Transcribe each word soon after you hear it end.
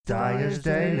Dyer's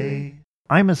Daily.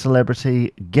 I'm a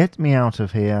Celebrity, Get Me Out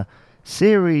of Here,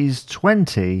 Series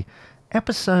 20,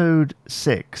 Episode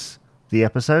 6. The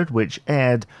episode which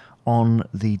aired on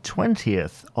the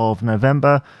 20th of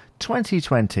November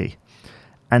 2020.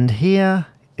 And here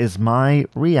is my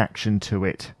reaction to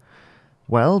it.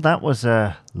 Well, that was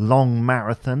a long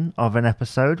marathon of an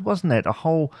episode, wasn't it? A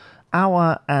whole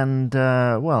hour and,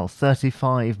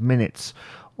 35 minutes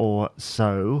or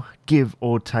so, give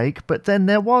or take. But then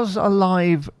there was a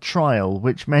live trial,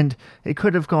 which meant it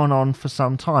could have gone on for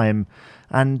some time.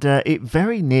 And it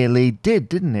very nearly did,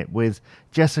 didn't it? With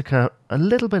Jessica a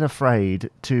little bit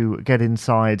afraid to get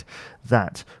inside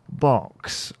that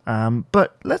box.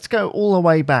 But let's go all the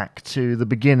way back to the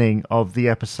beginning of the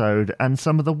episode and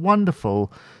some of the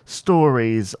wonderful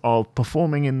stories of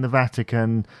performing in the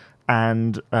Vatican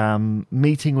and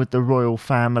meeting with the royal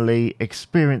family,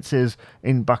 experiences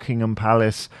in Buckingham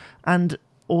Palace, and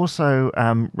also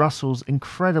Russell's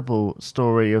incredible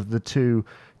story of the 2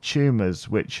 tumours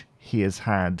which he has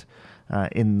had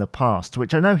in the past,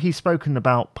 which I know he's spoken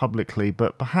about publicly,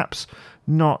 but perhaps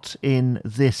not in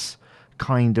this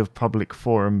kind of public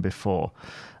forum before.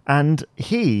 And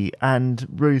he and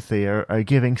Ruthie are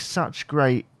giving such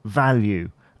great value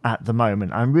at the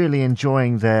moment. I'm really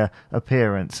enjoying their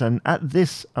appearance, and at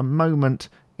this a moment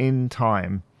in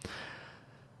time,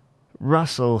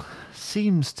 Russell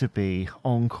seems to be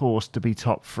on course to be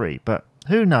top 3, but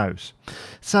who knows?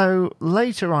 So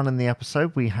later on in the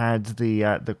episode, we had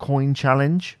the coin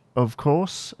challenge, of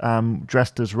course,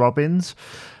 dressed as Robins,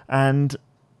 and,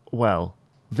 well,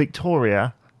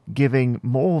 Victoria giving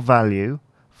more value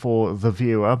for the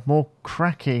viewer, more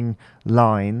cracking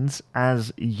lines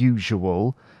as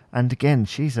usual, and again,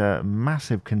 she's a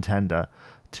massive contender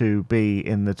to be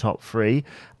in the top 3.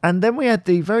 And then we had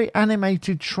the very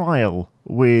animated trial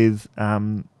with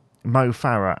Mo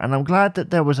Farah, and I'm glad that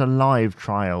there was a live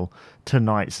trial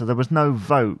tonight, so there was no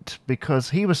vote,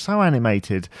 because he was so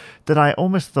animated that I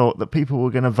almost thought that people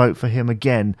were going to vote for him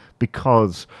again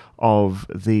because of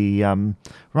the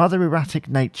rather erratic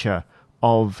nature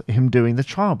of him doing the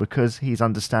trial, because he's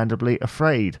understandably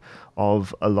afraid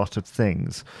of a lot of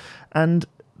things. And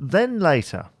then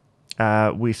later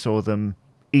we saw them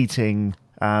eating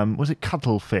was it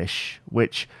cuttlefish,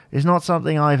 which is not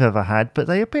something I've ever had, but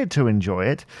they appeared to enjoy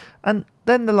it. And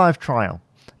then the live trial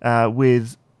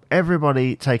with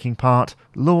everybody taking part,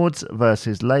 lords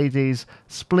versus ladies,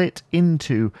 split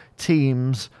into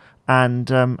teams and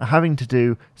having to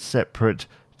do separate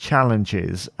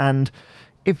challenges. And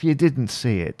if you didn't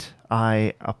see it,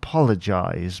 I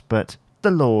apologise, but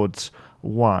the lords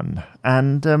won.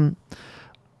 And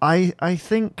I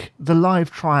think the live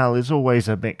trial is always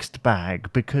a mixed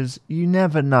bag, because you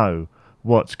never know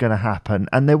what's going to happen.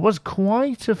 And there was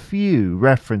quite a few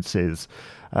references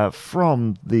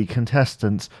from the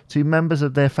contestants to members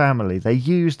of their family. They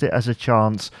used it as a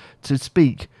chance to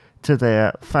speak to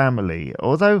their family.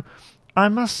 Although, I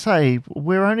must say,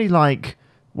 we're only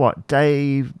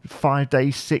day 5,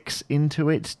 day 6 into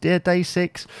it, day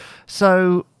 6.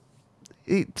 So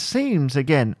it seems,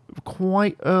 again,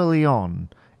 quite early on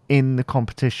in the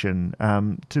competition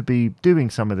to be doing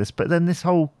some of this. But then this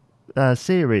whole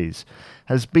series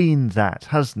has been that,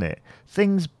 hasn't it?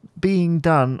 Things being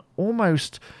done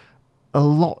almost a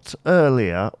lot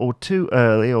earlier, or too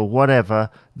early, or whatever,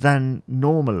 than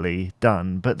normally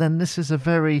done. But then this is a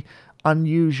very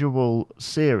unusual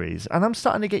series, and I'm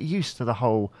starting to get used to the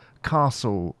whole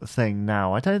castle thing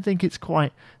now. I don't think it's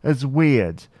quite as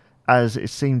weird as it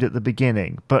seemed at the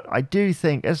beginning, but I do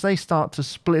think as they start to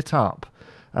split up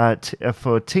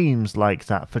for teams like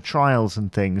that, for trials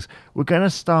and things, we're going to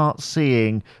start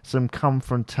seeing some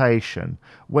confrontation,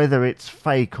 whether it's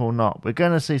fake or not. We're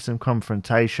going to see some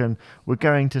confrontation. We're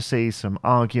going to see some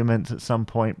arguments at some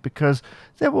point, because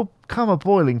there will come a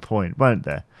boiling point, won't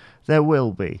there? There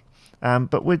will be.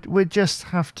 But we just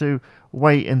have to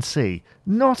wait and see.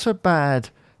 Not a bad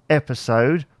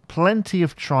episode. Plenty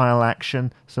of trial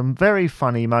action, some very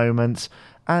funny moments,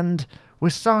 and we're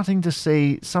starting to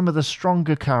see some of the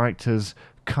stronger characters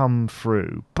come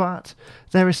through. But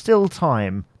there is still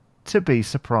time to be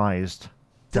surprised.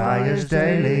 Dyer's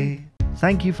Daily.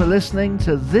 Thank you for listening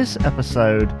to this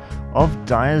episode of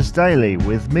Dyer's Daily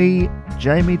with me,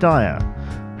 Jamie Dyer.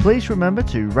 Please remember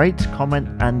to rate, comment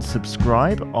and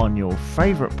subscribe on your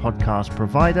favourite podcast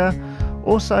provider.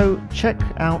 Also, check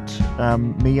out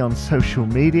me on social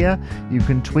media. You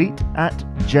can tweet at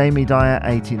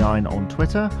JamieDyer89 on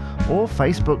Twitter, or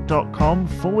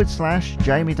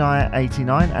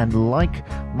facebook.com/JamieDyer89 and like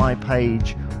my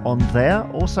page on there.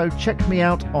 Also, check me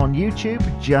out on YouTube.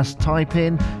 Just type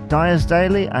in Dyer's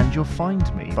Daily and you'll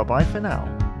find me. Bye-bye for now.